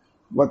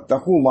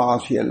واتقوا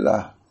معاصی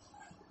اللہ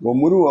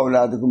ومروا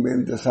اولادکم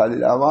بامتثال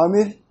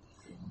الاوامر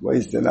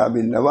واجتناب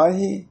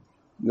النواہی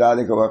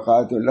ذلک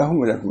وقایۃ لہم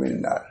من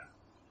النار.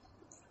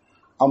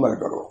 عمل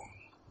کرو،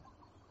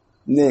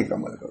 نیک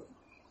عمل کرو،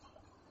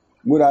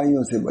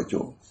 برائیوں سے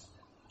بچو،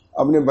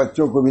 اپنے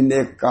بچوں کو بھی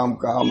نیک کام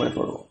کا عمل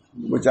کرو،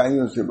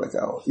 بچائیوں سے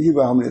بچاؤ. یہ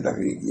بات ہم نے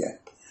تقریر کیا ہے.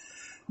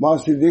 ماں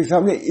صدیق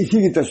صاحب نے اسی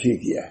کی تشریح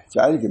کیا ہے.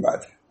 شاعر کی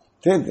بات ہے،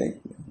 تھے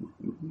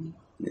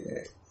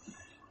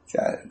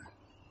شاعر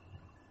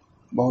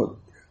بہت،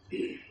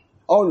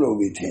 اور لوگ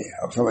بھی تھے.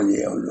 اب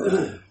سمجھیے اور لوگ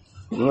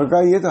انہوں نے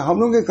کہا یہ تو ہم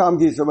لوگ کے کام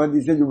کی سبندی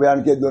سے جو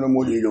بیان کیا دونوں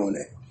مولیوں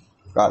نے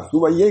کہا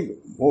صبح یہ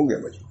ہوں گے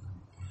بچے،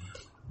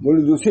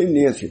 بولے دوسری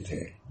نیت سے تھے.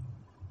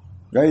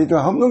 کہا یہ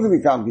تو ہم لوگ کے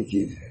بھی کام کی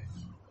چیز ہے،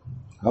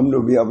 ہم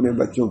لوگ بھی اپنے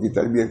بچوں کی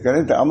تربیت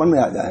کریں تو امن میں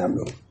آ جائیں ہم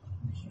لوگ.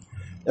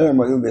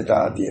 اعملوا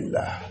بطاعت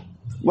اللہ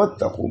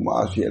واتقوا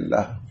معاصی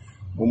اللہ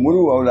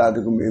ومروا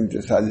اولادکم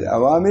بامتثال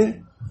الاوامر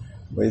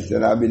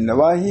واجتناب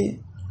النواہی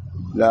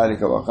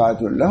ذلک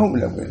وقایۃ لہم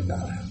من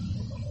النار.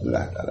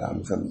 اللہ تعالیٰ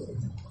ہم سب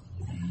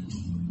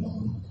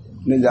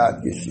نجات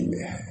کسی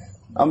میں ہے.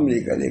 عملی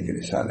کرے کہ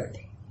رسالت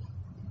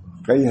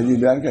کئی حدیث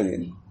بیان کریں.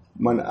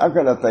 من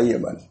اکل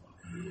طیبا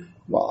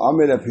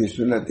وعمل فی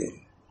سنت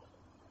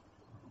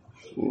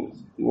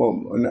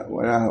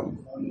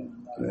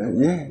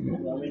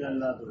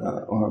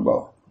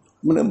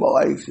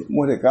بوائق سے،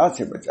 محرکات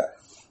سے بچائے.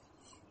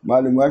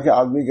 معلوم ہوا کہ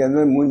آدمی کے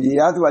اندر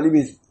منجیات والی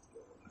بھی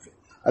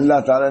اللہ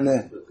تعالیٰ نے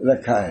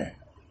رکھا ہے،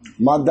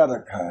 مادہ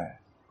رکھا ہے،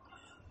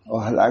 اور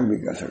ہلاک بھی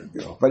کر سکتے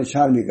ہو،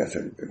 پریشان بھی کر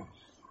سکتے ہو.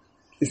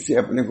 اس سے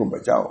اپنے کو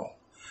بچاؤ.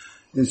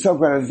 ان سب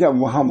کا نتیجہ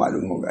وہاں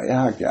معلوم ہوگا.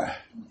 یہاں کیا ہے،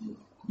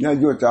 یہاں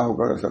جو چاہو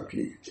کرو سب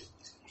ٹھیک ہے.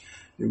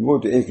 وہ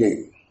تو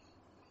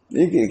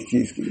ایک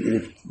چیز کی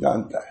گرفت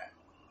جانتا ہے.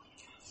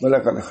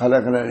 وَلَقَدْ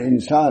خَلَقْنَا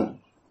الْإِنسَانَ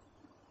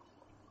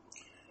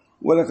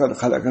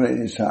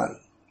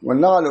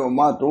وَنَعْلَمُ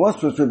مَا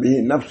تُوَسْوِسُ بِهِ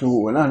نَفْسُهُ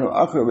وَنَحْنُ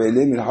أَقْرَبُ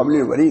إِلَيْهِ مِنْ حَبْلِ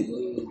الْوَرِيدِ.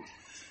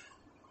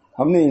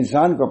 ہم نے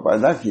انسان کو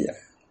پیدا کیا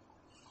ہے،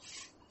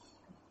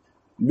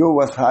 جو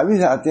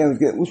وساوس آتے ہیں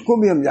اس کو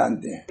بھی ہم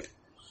جانتے ہیں.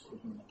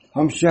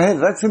 ہم شہر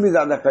رگ سے بھی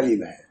زیادہ قریب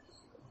ہیں.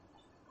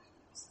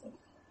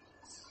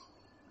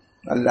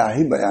 اللہ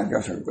ہی بیان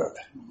کر سکتا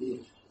تھا.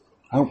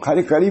 ہم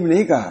خالی قریب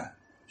نہیں کہا،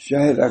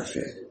 شہر رگ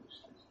سے.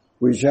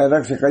 کوئی شہر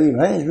رگ سے قریب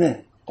ہے اس میں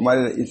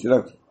ہمارے اس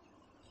رگ؟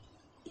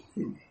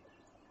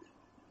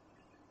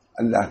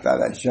 اللہ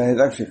تعالیٰ شہر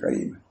رگ سے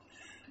قریب ہے.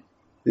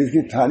 اس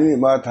کی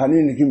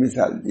تھانوی نے کی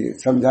مثال دی،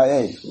 سمجھایا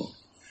اس کو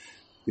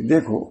کہ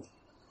دیکھو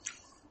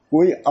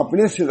کوئی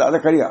اپنے سے زیادہ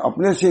قریب،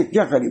 اپنے سے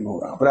کیا قریب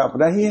ہوگا،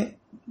 اپنا ہی ہے.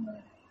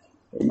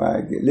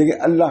 لیکن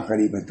اللہ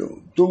قریب ہے. تو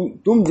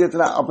تم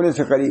جتنا اپنے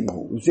سے قریب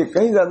ہو اس سے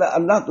کہیں زیادہ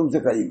اللہ تم سے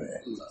قریب ہے.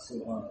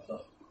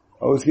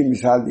 اور اس کی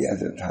مثال دیا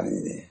حضرت تھانوی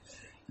نے.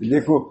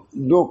 دیکھو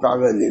 2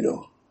 کاغذ لے لو،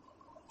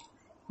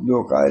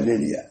 2 کاغذ لے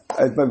لیا،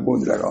 اس پر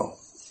گوند لگاؤ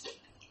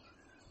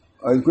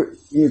اور اس کو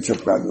یہ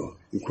چپکا دو،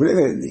 یہ کھلے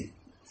گا جلدی؟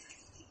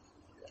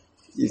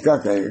 یہ کیا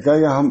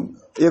کہے گا ہم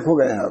ایک ہو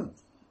گئے ہیں، اب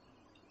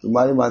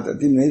تمہاری بات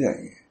ترتیب نہیں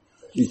رہیں گے.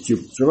 یہ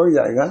چپک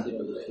جائے گا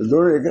تو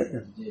دونوں ایک،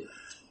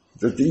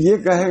 تو یہ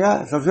کہے گا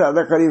سب سے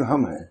زیادہ قریب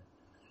ہم ہیں،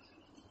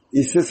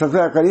 اس سے سب سے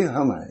زیادہ قریب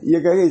ہم ہیں. یہ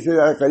کہے گا اس سے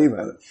زیادہ قریب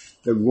ہے.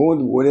 تو گوند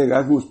بولے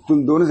گا کہ تم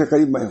دونوں سے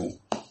قریب میں ہوں.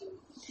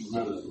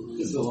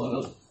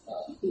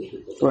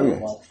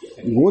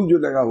 گوند جو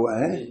لگا ہوا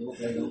ہے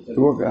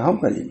تو وہ ہم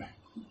قریب ہیں،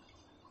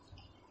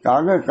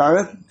 کاغذ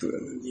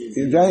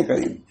انتہائی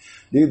قریب.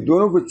 لیکن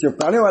دونوں کو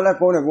چپکانے والا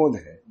کون ہے؟ گوند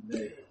ہے.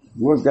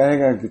 وہ کہے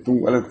گا کہ تم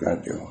غلط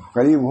کہتے ہو،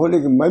 قریب ہو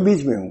لیکن میں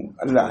بیچ میں ہوں.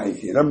 اللہ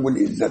ہے رب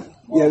العزت.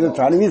 یہ حضرت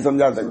تھانوی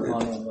سمجھا سکتے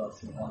تھے.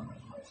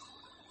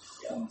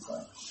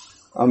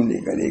 عملی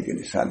کرے کہ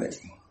رسالے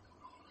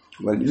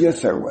ولیت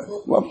سرور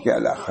وب کے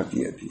اللہ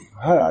خطیہ تھی.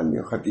 ہر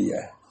آدمی خطیہ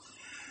ہے.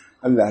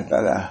 اللہ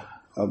تعالیٰ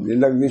اپنی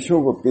لغزشوں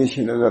کو پیش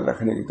نظر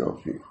رکھنے کی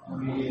توفیق.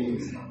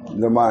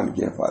 زبان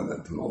کی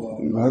حفاظت ہو،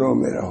 گھروں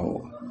میں رہو،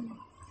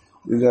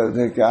 ادھر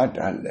ادھر کیا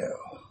ٹہل رہے ہو.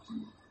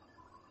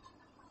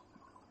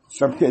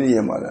 سب کے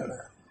لیے مولانا،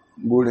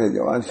 بوڑھے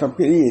جوان سب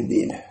کے لیے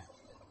دین ہے.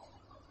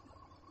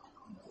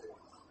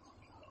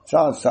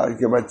 7 سال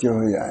کے بچے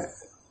ہو جائیں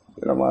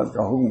نماز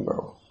کا حکم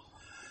کرو،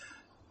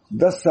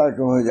 10 سال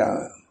کے ہو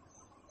جائیں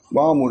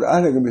وَأْمُرْ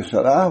أَهْلَكَ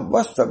بِالصَّلَاةِ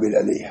وَاصْطَبِرْ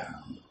عَلَيْهَا.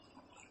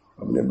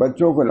 اپنے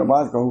بچوں کو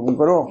نماز کا حکم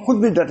کرو، خود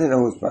بھی ڈٹے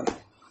رہو اس پر.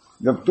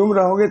 جب تم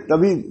رہو گے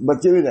تبھی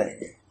بچے بھی رہیں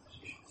گے.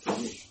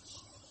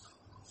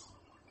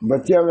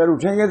 بچے اگر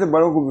اٹھیں گے تو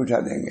بڑوں کو بھی اٹھا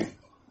دیں گے،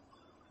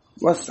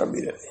 بس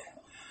سبھی رہے۔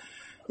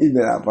 اس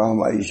بنا پر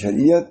ہماری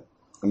شریعت،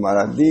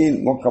 ہمارا دین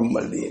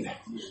مکمل دین ہے،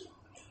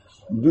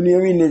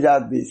 دنیاوی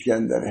نجات بھی اس کے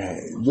اندر ہے،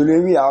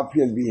 دنیاوی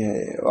عافیت بھی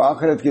ہے، اور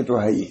آخرت کی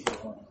تو ہے ہی۔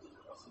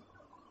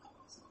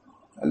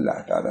 اللہ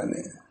تعالیٰ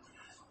نے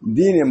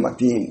دین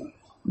متین،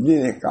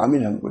 دین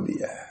کامل ہم کو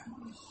دیا ہے،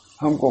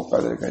 ہم کو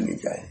قدر کرنی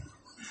چاہیے۔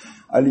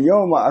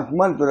 الیوم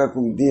اکملت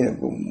لکم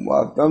دینکم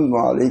واتممت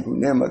علیکم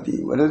نعمتی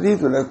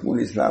ورضیت لکم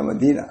الاسلام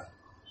دینا۔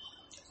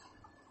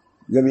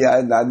 جب یہ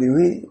آیت نازل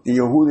ہوئی تو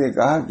یہود نے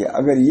کہا کہ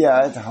اگر یہ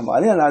آیت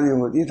ہمارے یہاں نازل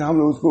ہوتی تو ہم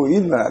لوگ اس کو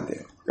عید مناتے،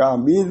 کہا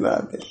ہم بھی عید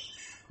مناتے۔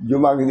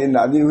 جمعہ کے دن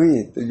نازل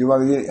ہوئی تو جمعہ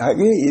کے دن ہے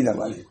کہ عید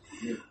ہماری،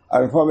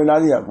 عرفہ میں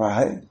نازل، عرفہ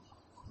ہے،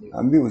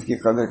 ہم بھی اس کی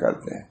قدر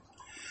کرتے ہیں۔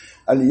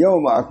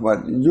 الیوم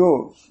اکملت، جو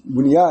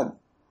بنیاد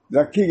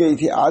رکھی گئی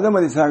تھی آدم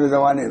علیہ السلام کے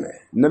زمانے میں،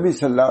 نبی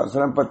صلی اللہ علیہ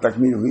وسلم پر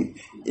تکمیل ہوئی،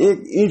 ایک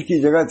اینٹ کی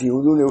جگہ تھی،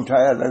 حضور نے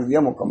اٹھایا رکھ دیا،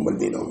 مکمل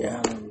دین ہو گیا۔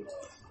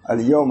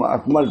 الیوم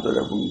اکملت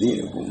لکم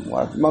دینکم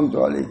واتممت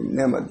علیکم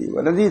نعمتی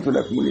ورضیت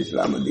لکم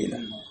الاسلام دینا۔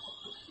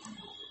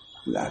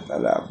 اللہ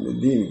تعالیٰ اپنے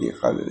دین کی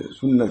قدر،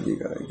 سنت کی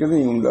قدر،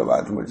 کتنی عمدہ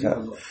بات مجھے۔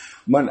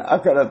 من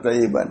اکل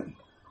طیبا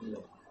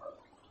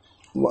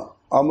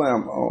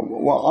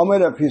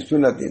وعمل فی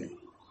سنت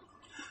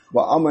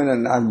وامن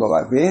الناس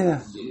بغافلہ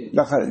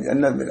دخل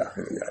الجنت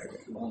بالآخر جائے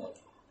گا۔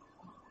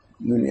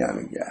 دنیا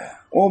میں کیا ہے،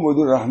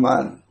 اعبدوا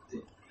الرحمن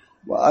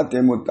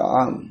واطعموا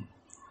الطعام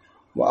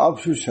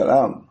وافشوا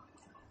السلام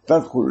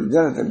تدخلوا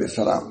الجنت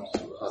بسلام،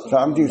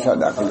 سلامتی کے ساتھ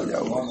داخل ہو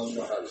جاؤ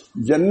گے۔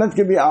 جنت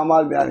کے بھی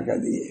اعمال بیان کر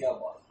دیے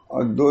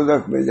اور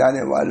دوزخ میں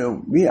جانے والوں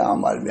بھی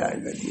اعمال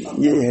بیان کر دیے،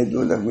 یہ ہے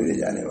دوزخ میں لے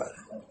جانے والا۔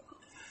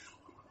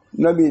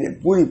 نبی نے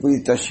پوری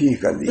تشریح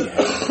کر دی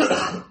ہے،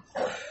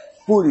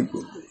 پوری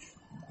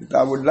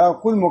کتاب اللہ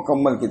خود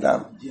مکمل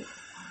کتاب،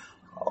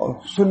 اور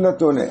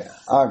سنتوں نے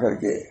آ کر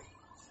کے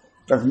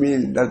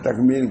تکمیل در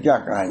تکمیل کیا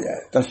کہا جائے،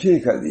 تشریح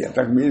کر دیا،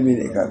 تکمیل بھی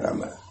نہیں کہتا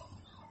میں۔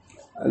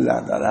 اللہ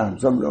تعالیٰ ہم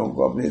سب لوگوں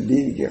کو اپنے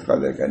دین کی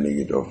قدر کرنے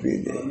کی توفیق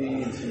دے،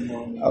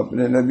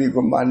 اپنے نبی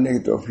کو ماننے کی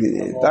توفیق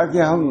دے،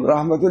 تاکہ ہم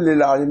رحمت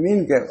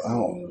للعالمین کے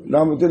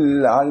رحمت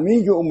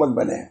للعالمین کی امت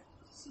بنے۔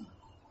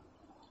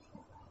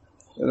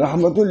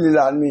 رحمت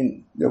للعالمین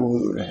جب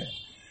حضور ہے،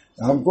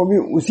 ہم کو بھی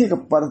اسی کا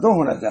پرتو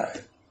ہونا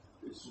چاہے۔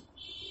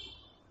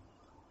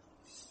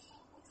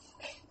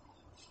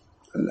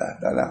 اللہ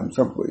تعالیٰ ہم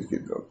سب کو اس کی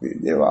توفیق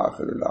دے۔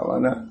 وآخر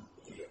دعوانا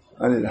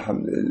ان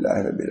الحمد للہ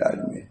رب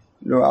العالمین۔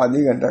 جو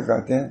آدھی گھنٹہ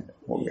کہتے ہیں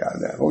ہو گیا،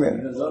 آدھا ہو گیا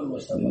نا۔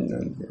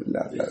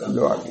 اللہ تعالیٰ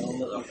دعا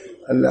کیجیے،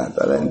 اللہ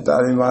تعالیٰ ان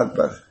تعلیمات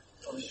پر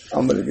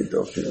عمل کی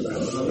توفیق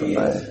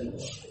فرمائے۔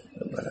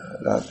 ربنا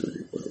لا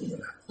تزغ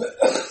قلوبنا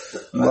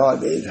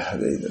بعد إذ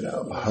هديتنا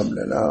وهب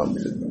لنا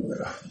من لدنك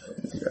رحمة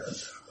إنك أنت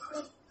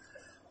الوهاب۔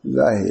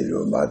 ظاہر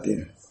و باطن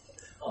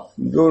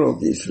دونوں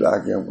کی اصلاح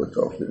کی ہم کو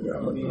توفیق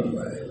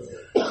فرمائے،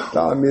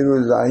 تعمیر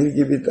الظاہر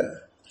کی بھی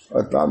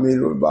اور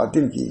تعمیر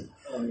الباطن کی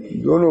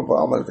دونوں پر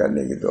عمل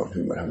کرنے کی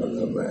توفیق مرحمت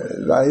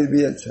فرمائے۔ ظاہر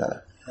بھی اچھا ہے،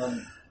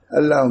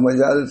 اللہم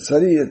اجعل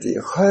سریتی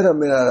خیر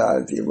من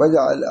علانیتی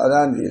واجعل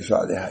علانیتی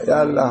صالحہ۔ یا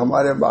اللہ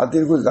ہمارے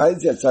باطن کو ظاہر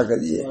سے اچھا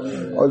کریے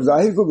اور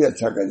ظاہر کو بھی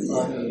اچھا کریے۔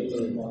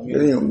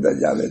 بڑی عمدہ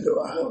جامع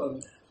دعا۔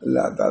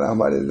 اللہ تعالی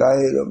ہمارے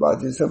ظاہر اور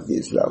باطن سب کی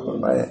اصلاح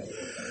فرمائے،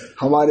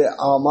 ہمارے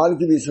اعمال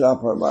کی بھی اصلاح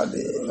فرما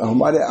دے،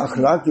 ہمارے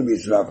اخلاق کی بھی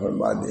اصلاح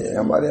فرما دے،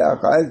 ہمارے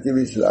عقائد کی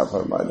بھی اصلاح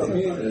فرما دے۔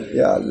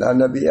 یا اللہ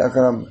نبی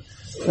اکرم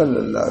صلی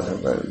اللہ علیہ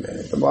وسلم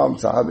میں، تمام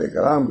صحابہ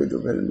کرام کی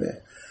دفعہ میں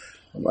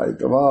ہماری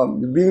تمام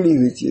بگڑی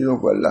ہوئی چیزوں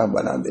کو اللہ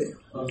بنا دے،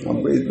 ہم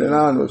کو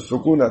اطمینان اور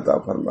سکون عطا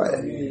فرمائے،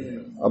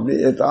 اپنی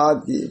اطاعت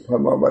کی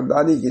فرما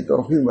برداری کی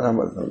توفیق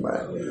مرحمت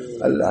فرمائے۔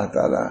 اللہ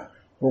تعالیٰ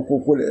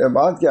حقوق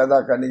العباد کی ادا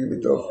کرنے کی بھی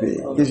توفیق،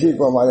 کسی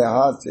کو ہمارے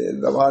ہاتھ سے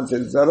زبان سے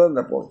ضرر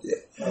نہ پہنچے،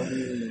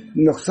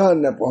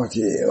 نقصان نہ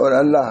پہنچے، اور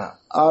اللہ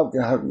آپ کے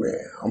حق میں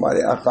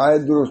ہمارے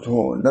عقائد درست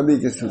ہوں، نبی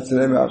کے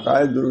سلسلے میں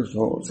عقائد درست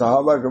ہوں،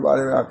 صحابہ کے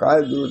بارے میں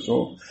عقائد درست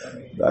ہوں،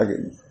 تاکہ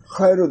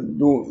خیر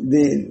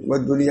الدین و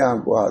دنیا ہم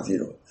کو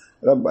حاصل ہو۔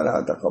 ربنا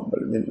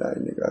تقبل منا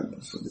انک انت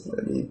السمیع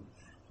العلیم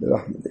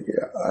برحمتک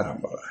یا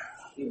ارحم الراحمین۔